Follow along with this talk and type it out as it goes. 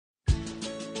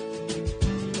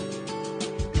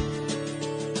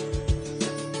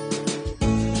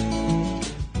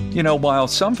While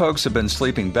some folks have been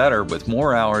sleeping better with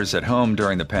more hours at home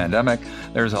during the pandemic,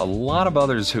 there's a lot of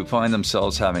others who find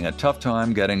themselves having a tough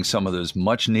time getting some of those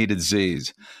much-needed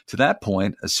Z's. To that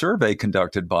point, a survey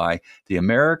conducted by the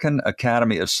American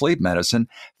Academy of Sleep Medicine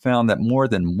found that more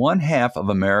than one half of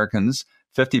Americans,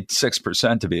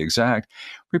 56% to be exact,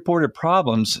 reported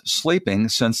problems sleeping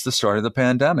since the start of the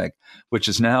pandemic, which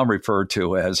is now referred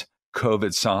to as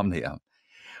COVID-somnia.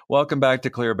 Welcome back to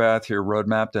Clear Bath, your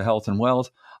roadmap to health and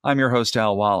wealth. I'm your host,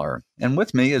 Al Waller, and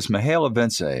with me is Mihaela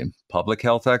Vince, public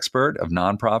health expert of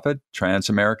nonprofit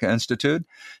Transamerica Institute,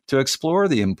 to explore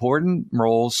the important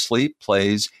role sleep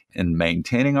plays in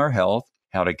maintaining our health,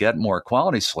 how to get more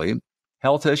quality sleep,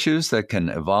 health issues that can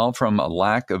evolve from a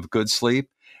lack of good sleep,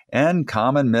 and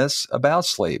common myths about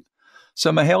sleep.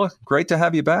 So, Mihaela, great to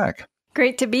have you back.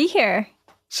 Great to be here.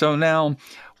 So now,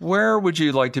 where would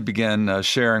you like to begin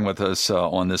sharing with us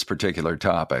on this particular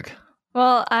topic?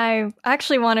 Well, I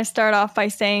actually want to start off by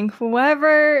saying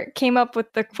whoever came up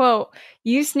with the quote,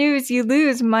 "You snooze, you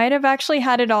lose," might have actually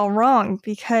had it all wrong,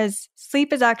 because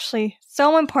sleep is actually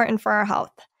so important for our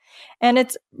health. And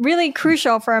it's really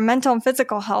crucial for our mental and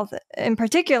physical health in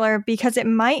particular, because it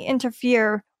might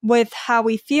interfere with how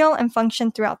we feel and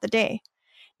function throughout the day.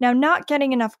 Now, not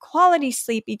getting enough quality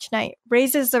sleep each night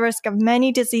raises the risk of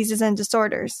many diseases and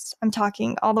disorders. I'm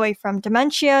talking all the way from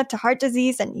dementia to heart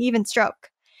disease and even stroke.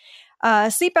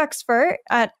 A sleep expert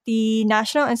at the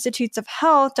National Institutes of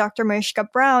Health, Dr. Mariska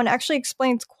Brown, actually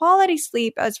explains quality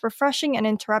sleep as refreshing and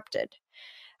interrupted.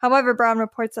 However, Brown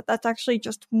reports that that's actually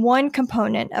just one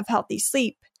component of healthy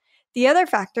sleep. The other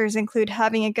factors include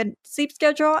having a good sleep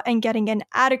schedule and getting an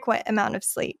adequate amount of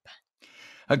sleep.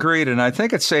 Agreed, and I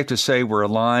think it's safe to say we're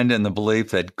aligned in the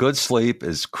belief that good sleep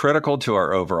is critical to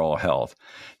our overall health.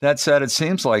 That said, it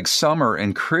seems like some are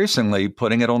increasingly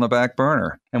putting it on the back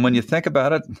burner. And when you think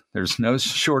about it, there's no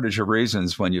shortage of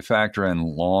reasons when you factor in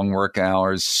long work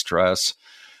hours, stress,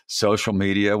 social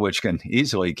media, which can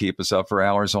easily keep us up for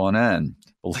hours on end.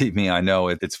 Believe me, I know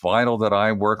it's vital that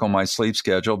I work on my sleep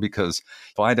schedule, because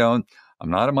if I don't, I'm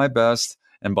not at my best.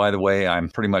 And by the way, I'm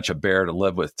pretty much a bear to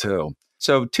live with too.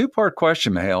 So, two-part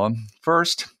question, Mihaela.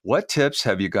 First, what tips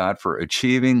have you got for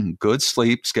achieving good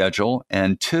sleep schedule?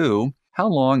 And two, how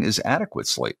long is adequate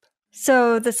sleep?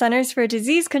 So the Centers for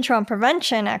Disease Control and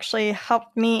Prevention actually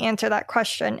helped me answer that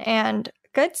question. And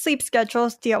good sleep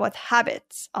schedules deal with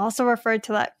habits, also referred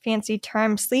to that fancy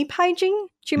term sleep hygiene,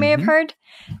 which you may have heard.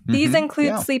 These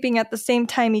include sleeping at the same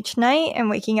time each night and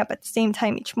waking up at the same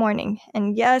time each morning.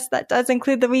 And yes, that does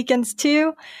include the weekends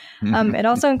too. It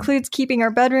also includes keeping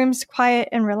our bedrooms quiet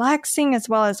and relaxing, as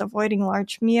well as avoiding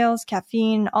large meals,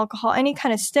 caffeine, alcohol, any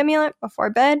kind of stimulant before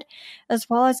bed, as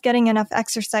well as getting enough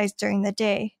exercise during the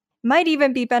day. It might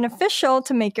even be beneficial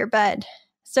to make your bed.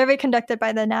 Survey conducted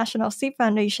by the National Sleep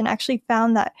Foundation actually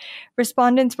found that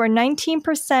respondents were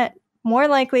 19% more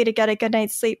likely to get a good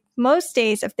night's sleep most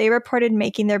days if they reported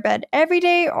making their bed every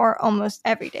day or almost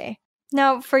every day.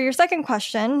 Now, for your second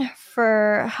question,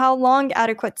 for how long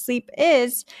adequate sleep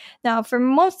is, now for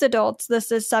most adults, this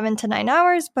is 7 to 9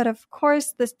 hours, but of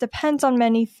course, this depends on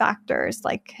many factors,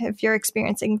 like if you're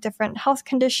experiencing different health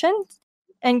conditions.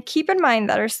 And keep in mind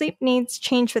that our sleep needs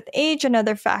change with age and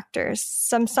other factors.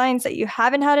 Some signs that you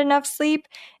haven't had enough sleep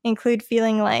include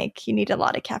feeling like you need a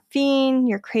lot of caffeine,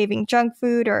 you're craving junk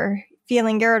food, or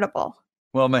feeling irritable.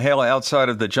 Well, Mihaela, outside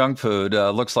of the junk food,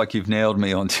 looks like you've nailed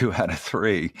me on 2 out of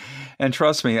 3. And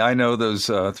trust me, I know those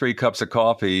 3 cups of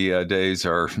coffee days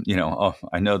are,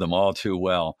 I know them all too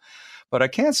well. But I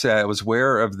can't say I was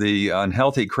aware of the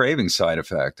unhealthy craving side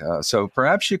effect. So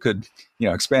perhaps you could,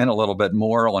 expand a little bit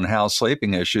more on how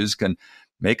sleeping issues can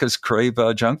make us crave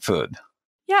junk food.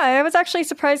 Yeah, I was actually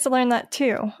surprised to learn that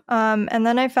too. And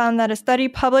then I found that a study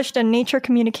published in Nature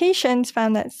Communications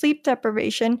found that sleep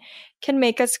deprivation can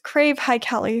make us crave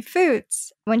high-calorie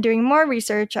foods. When doing more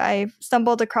research, I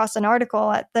stumbled across an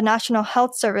article at the National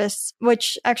Health Service,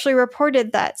 which actually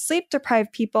reported that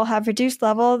sleep-deprived people have reduced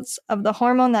levels of the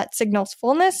hormone that signals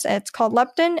fullness. It's called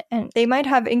leptin, and they might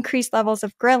have increased levels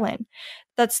of ghrelin.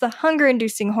 That's the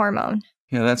hunger-inducing hormone.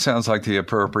 Yeah, that sounds like the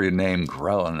appropriate name,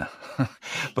 ghrelin.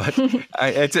 But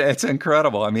it's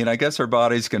incredible. I mean, I guess our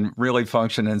bodies can really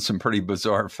function in some pretty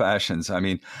bizarre fashions. I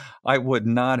mean, I would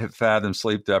not have fathomed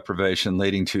sleep deprivation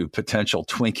leading to potential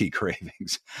Twinkie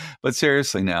cravings. But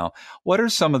seriously now, what are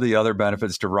some of the other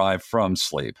benefits derived from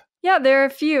sleep? Yeah, there are a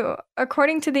few.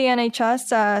 According to the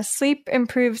NHS, sleep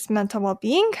improves mental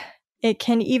well-being. It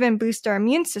can even boost our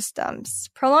immune systems.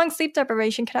 Prolonged sleep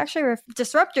deprivation can actually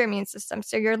disrupt your immune system,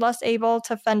 so you're less able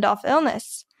to fend off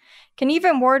illness. It can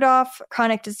even ward off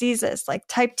chronic diseases like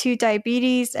type 2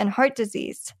 diabetes and heart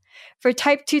disease. For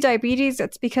type 2 diabetes,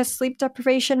 it's because sleep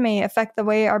deprivation may affect the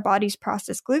way our bodies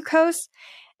process glucose.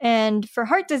 And for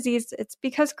heart disease, it's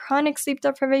because chronic sleep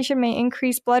deprivation may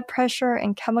increase blood pressure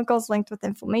and chemicals linked with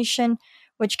inflammation,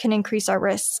 which can increase our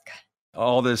risk.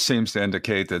 All this seems to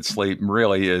indicate that sleep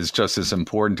really is just as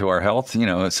important to our health,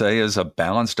 say, as a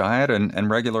balanced diet and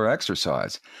regular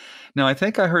exercise. Now, I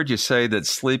think I heard you say that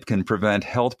sleep can prevent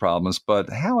health problems, but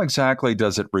how exactly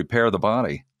does it repair the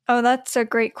body? Oh, that's a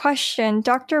great question.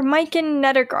 Dr. Maiken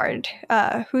Nedergaard,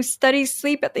 who studies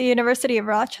sleep at the University of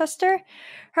Rochester,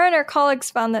 her and her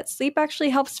colleagues found that sleep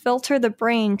actually helps filter the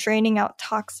brain, draining out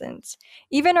toxins.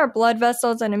 Even our blood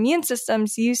vessels and immune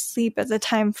systems use sleep as a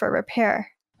time for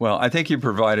repair. Well, I think you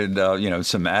provided,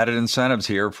 some added incentives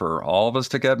here for all of us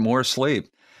to get more sleep.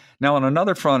 Now, on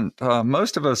another front,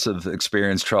 most of us have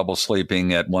experienced trouble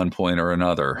sleeping at one point or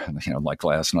another, like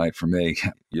last night for me.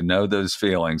 You know those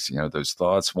feelings, those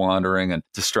thoughts wandering and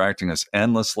distracting us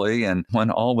endlessly, and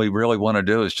when all we really want to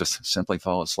do is just simply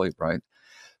fall asleep, right?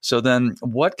 So then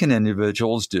what can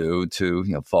individuals do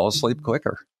to, fall asleep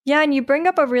quicker? Yeah, and you bring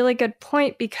up a really good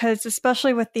point because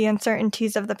especially with the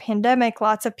uncertainties of the pandemic,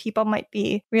 lots of people might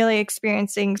be really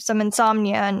experiencing some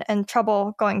insomnia and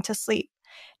trouble going to sleep.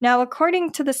 Now,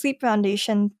 according to the Sleep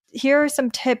Foundation, here are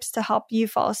some tips to help you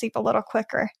fall asleep a little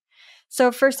quicker.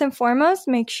 So first and foremost,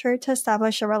 make sure to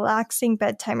establish a relaxing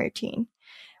bedtime routine.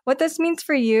 What this means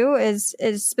for you is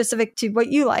specific to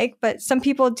what you like, but some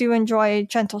people do enjoy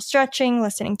gentle stretching,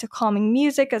 listening to calming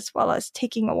music, as well as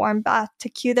taking a warm bath to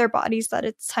cue their bodies that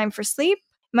it's time for sleep.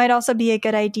 It might also be a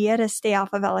good idea to stay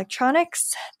off of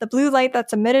electronics. The blue light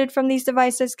that's emitted from these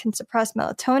devices can suppress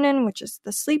melatonin, which is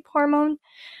the sleep hormone.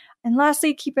 And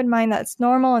lastly, keep in mind that it's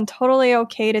normal and totally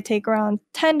okay to take around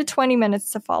 10 to 20 minutes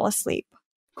to fall asleep.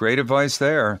 Great advice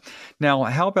there. Now,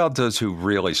 how about those who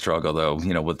really struggle, though,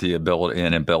 with the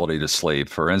inability to sleep?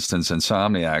 For instance,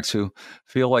 insomniacs who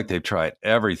feel like they've tried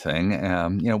everything.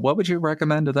 What would you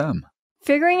recommend to them?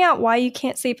 Figuring out why you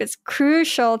can't sleep is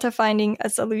crucial to finding a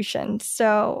solution.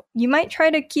 So you might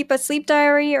try to keep a sleep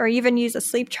diary or even use a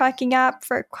sleep tracking app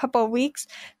for a couple of weeks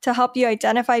to help you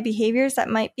identify behaviors that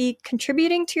might be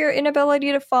contributing to your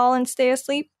inability to fall and stay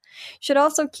asleep. You should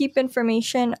also keep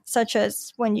information such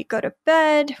as when you go to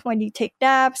bed, when you take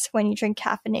naps, when you drink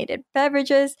caffeinated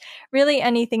beverages, really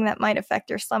anything that might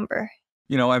affect your slumber.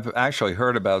 I've actually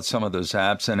heard about some of those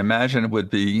apps and imagine it would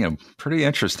be, pretty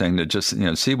interesting to just,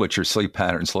 see what your sleep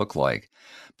patterns look like.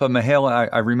 But Mihaela,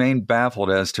 I remain baffled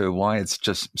as to why it's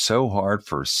just so hard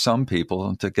for some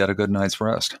people to get a good night's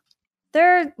rest.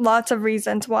 There are lots of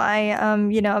reasons why,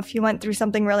 if you went through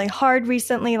something really hard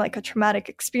recently, like a traumatic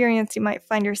experience, you might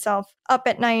find yourself up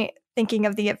at night thinking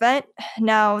of the event.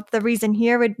 Now, the reason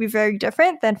here would be very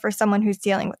different than for someone who's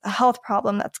dealing with a health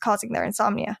problem that's causing their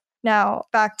insomnia. Now,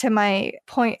 back to my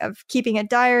point of keeping a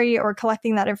diary or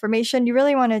collecting that information, you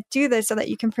really want to do this so that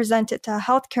you can present it to a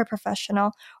healthcare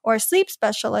professional or a sleep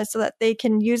specialist so that they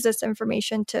can use this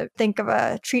information to think of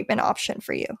a treatment option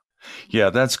for you.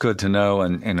 Yeah, that's good to know.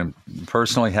 And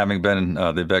personally, having been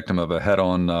the victim of a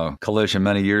head-on collision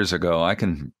many years ago, I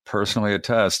can personally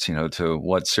attest, to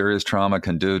what serious trauma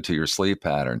can do to your sleep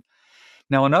pattern.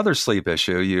 Now, another sleep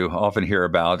issue you often hear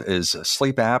about is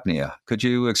sleep apnea. Could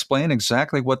you explain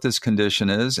exactly what this condition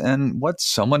is and what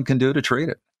someone can do to treat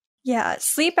it? Yeah,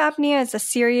 sleep apnea is a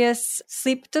serious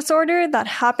sleep disorder that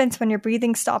happens when your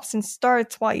breathing stops and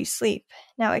starts while you sleep.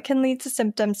 Now, it can lead to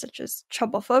symptoms such as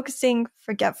trouble focusing,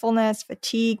 forgetfulness,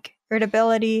 fatigue,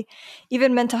 irritability,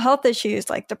 even mental health issues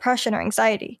like depression or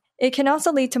anxiety. It can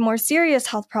also lead to more serious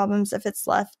health problems if it's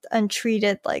left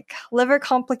untreated, like liver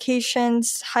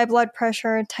complications, high blood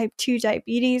pressure, type 2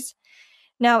 diabetes.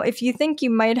 Now, if you think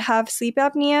you might have sleep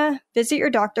apnea, visit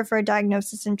your doctor for a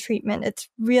diagnosis and treatment. It's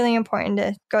really important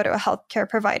to go to a healthcare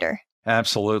provider.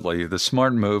 Absolutely. The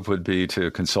smart move would be to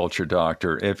consult your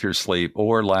doctor if your sleep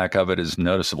or lack of it is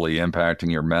noticeably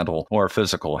impacting your mental or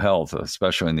physical health,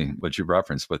 especially in what you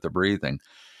referenced with the breathing.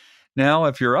 Now,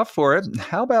 if you're up for it,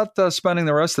 how about spending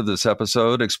the rest of this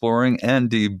episode exploring and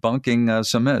debunking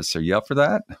some myths? Are you up for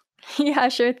that? Yeah,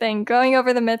 sure thing. Going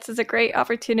over the myths is a great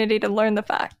opportunity to learn the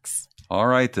facts. All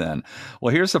right, then.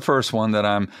 Well, here's the first one that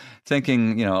I'm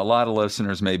thinking, a lot of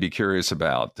listeners may be curious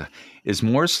about. Is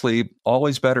more sleep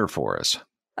always better for us?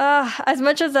 As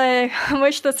much as I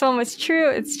wish this one was true,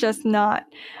 it's just not.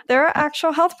 There are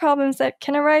actual health problems that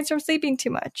can arise from sleeping too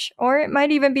much, or it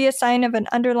might even be a sign of an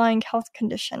underlying health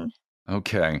condition.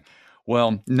 Okay.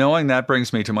 Well, knowing that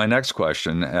brings me to my next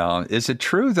question. Is it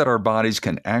true that our bodies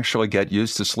can actually get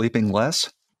used to sleeping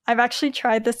less? I've actually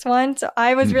tried this one, so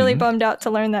I was really bummed out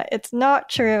to learn that it's not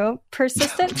true.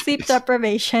 Persistent sleep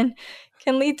deprivation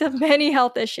can lead to many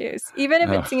health issues. Even if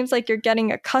it seems like you're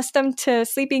getting accustomed to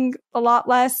sleeping a lot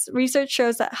less, research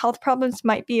shows that health problems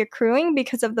might be accruing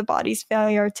because of the body's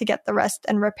failure to get the rest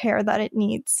and repair that it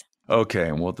needs.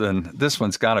 Okay, well then this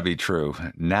one's got to be true.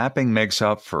 Napping makes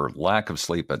up for lack of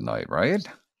sleep at night, right?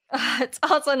 It's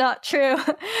also not true.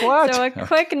 What? So a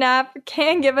quick nap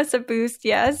can give us a boost,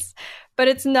 yes, but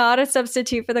it's not a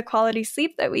substitute for the quality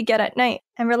sleep that we get at night.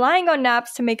 And relying on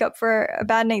naps to make up for a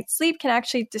bad night's sleep can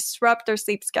actually disrupt our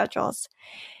sleep schedules.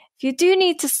 If you do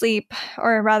need to sleep,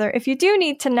 or rather, if you do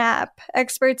need to nap,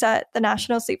 experts at the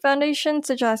National Sleep Foundation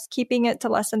suggest keeping it to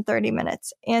less than 30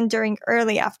 minutes and during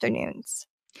early afternoons.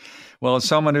 Well, as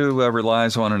someone who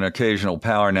relies on an occasional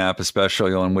power nap,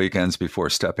 especially on weekends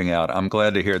before stepping out, I'm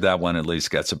glad to hear that one at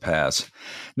least gets a pass.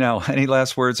 Now, any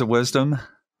last words of wisdom?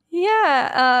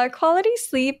 Yeah, quality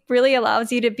sleep really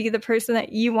allows you to be the person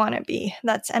that you want to be,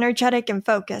 that's energetic and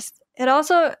focused. It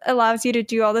also allows you to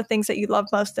do all the things that you love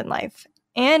most in life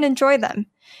and enjoy them.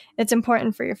 It's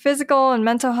important for your physical and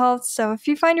mental health, so if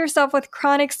you find yourself with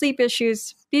chronic sleep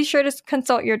issues, be sure to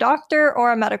consult your doctor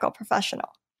or a medical professional.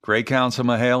 Great counsel,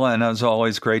 Mihaela, and as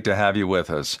always, great to have you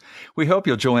with us. We hope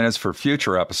you'll join us for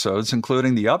future episodes,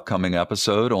 including the upcoming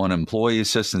episode on employee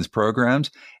assistance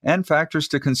programs and factors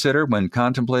to consider when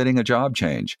contemplating a job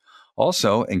change.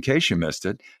 Also, in case you missed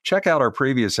it, check out our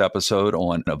previous episode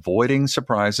on avoiding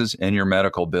surprises in your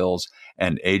medical bills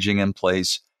and aging in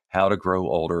place, how to grow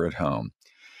older at home.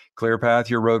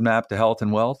 ClearPath, your roadmap to health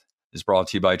and wealth, is brought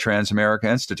to you by Transamerica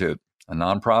Institute, a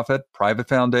nonprofit private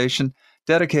foundation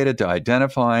dedicated to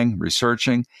identifying,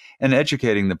 researching, and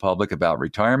educating the public about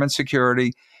retirement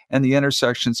security and the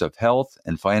intersections of health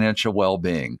and financial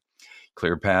well-being.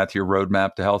 ClearPath, your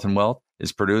roadmap to health and wealth,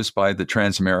 is produced by the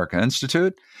Transamerica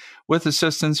Institute with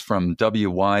assistance from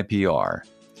WYPR.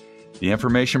 The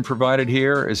information provided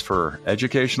here is for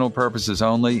educational purposes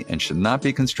only and should not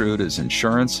be construed as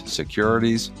insurance,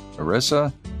 securities,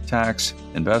 ERISA, tax,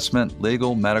 investment,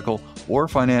 legal, medical, or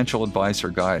financial advice or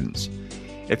guidance.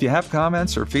 If you have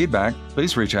comments or feedback,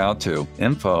 please reach out to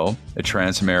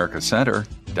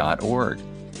info@transamericacenter.org.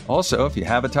 Also, if you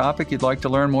have a topic you'd like to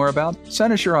learn more about,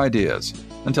 send us your ideas.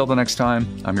 Until the next time,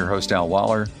 I'm your host, Al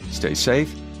Waller. Stay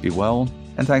safe, be well,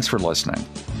 and thanks for listening.